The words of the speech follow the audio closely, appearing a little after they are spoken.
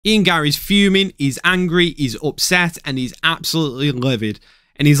Ian Garry's fuming, he's angry, he's upset, and he's absolutely livid.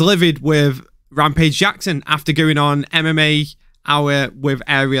 And he's livid with Rampage Jackson after going on MMA Hour with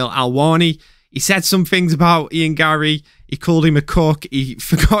Ariel Helwani. He said some things about Ian Garry. He called him a cook. He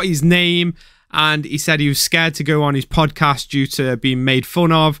forgot his name. And he said he was scared to go on his podcast due to being made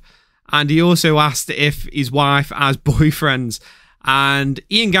fun of. And he also asked if his wife has boyfriends. And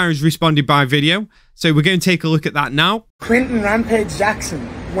Ian Garry's responded by video. So we're going to take a look at that now. Quinton Rampage Jackson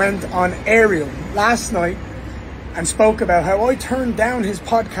went on Ariel last night and spoke about how I turned down his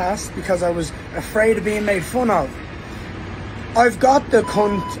podcast because I was afraid of being made fun of. I've got the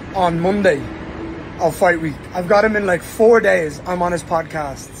cunt on Monday of fight week. I've got him in like 4 days. I'm on his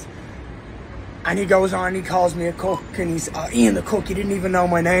podcasts. And he goes on, he calls me a cook, and he's, Ian the cook, he didn't even know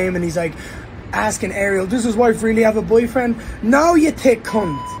my name, and he's like asking Ariel, does his wife really have a boyfriend? No, you thick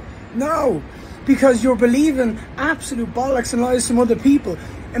cunt. No. Because you're believing absolute bollocks and lies from other people.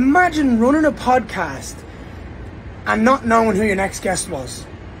 Imagine running a podcast and not knowing who your next guest was.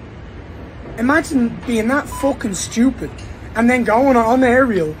 Imagine being that fucking stupid and then going on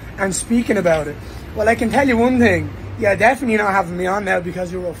Ariel and speaking about it. Well, I can tell you one thing. Yeah, definitely not having me on now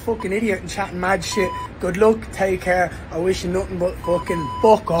because you're a fucking idiot and chatting mad shit. Good luck, take care. I wish you nothing but fucking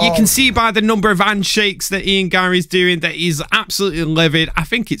fuck off. You can see by the number of handshakes that Ian Garry's doing that he's absolutely livid. I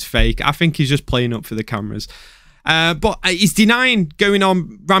think it's fake. I think he's just playing up for the cameras. But he's denying going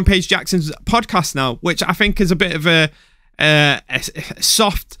on Rampage Jackson's podcast now, which I think is a bit of a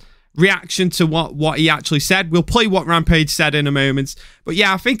soft reaction to what he actually said. We'll play what Rampage said in a moment. But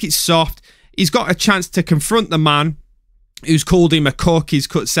yeah, I think it's soft. He's got a chance to confront the man who's called him a cook. He's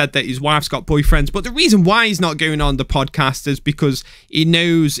said that his wife's got boyfriends. But the reason why he's not going on the podcast is because he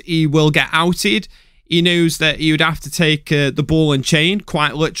knows he will get outed. He knows that he would have to take the ball and chain.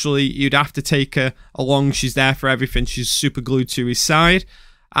 Quite literally, you'd have to take her along. She's there for everything. She's super glued to his side.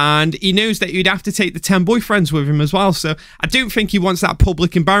 And he knows that he'd have to take the 10 boyfriends with him as well. So I don't think he wants that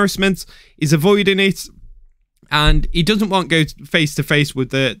public embarrassment. He's avoiding it. And he doesn't want to go face-to-face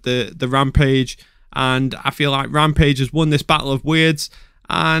with the Rampage. And I feel like Rampage has won this battle of words.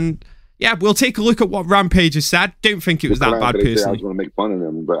 And yeah, we'll take a look at what Rampage has said. Don't think it was that bad, personally. I was going to make fun of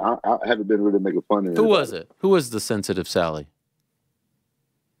them, but I haven't been really making fun of them. Who was it? Who was the sensitive Sally?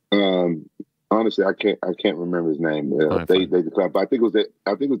 Honestly, I can't remember his name. They declared, but I think it was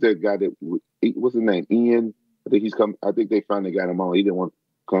that guy that what's his name? Ian. I think he's come. I think they finally got him on. He didn't want to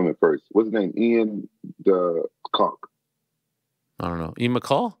come at first. What's his name? Ian the cock. I don't know. Ian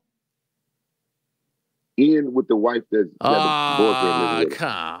McCall. Ian with the wife that's come on.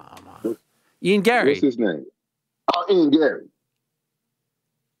 Ian Garry. What's his name? Oh, Ian Garry.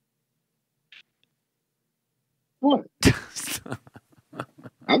 What?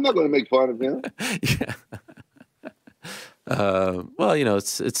 I'm not going to make fun of him. Yeah. Well, you know,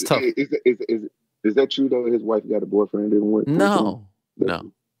 it's tough. Is that true though? His wife got a boyfriend? No.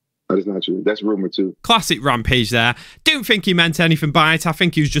 That's not true. That's rumor too. Classic Rampage there. Don't think he meant anything by it. I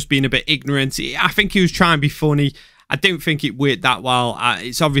think he was just being a bit ignorant. I think he was trying to be funny. I don't think it worked that well.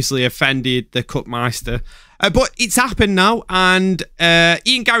 It's obviously offended the Cookmeister. But it's happened now, and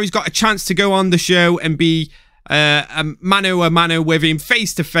Ian Garry's got a chance to go on the show and be a mano a mano with him,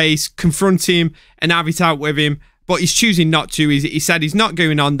 face to face, confront him and have it out with him. But he's choosing not to. He said he's not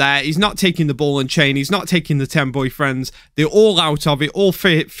going on there. He's not taking the ball and chain. He's not taking the 10 boyfriends. They're all out of it, all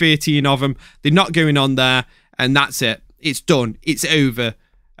 13 of them. They're not going on there, and that's it. It's done. It's over.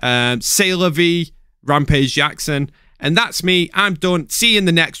 C'est la vie, Rampage Jackson. And that's me. I'm done. See you in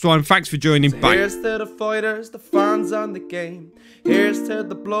the next one. Thanks for joining. Bye. Here's to the fighters, the fans on the game. Here's to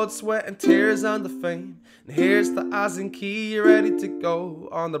the blood, sweat and tears and the fame. And here's to Az and Key, ready to go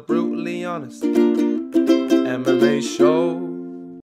on the brutally honest MMA show.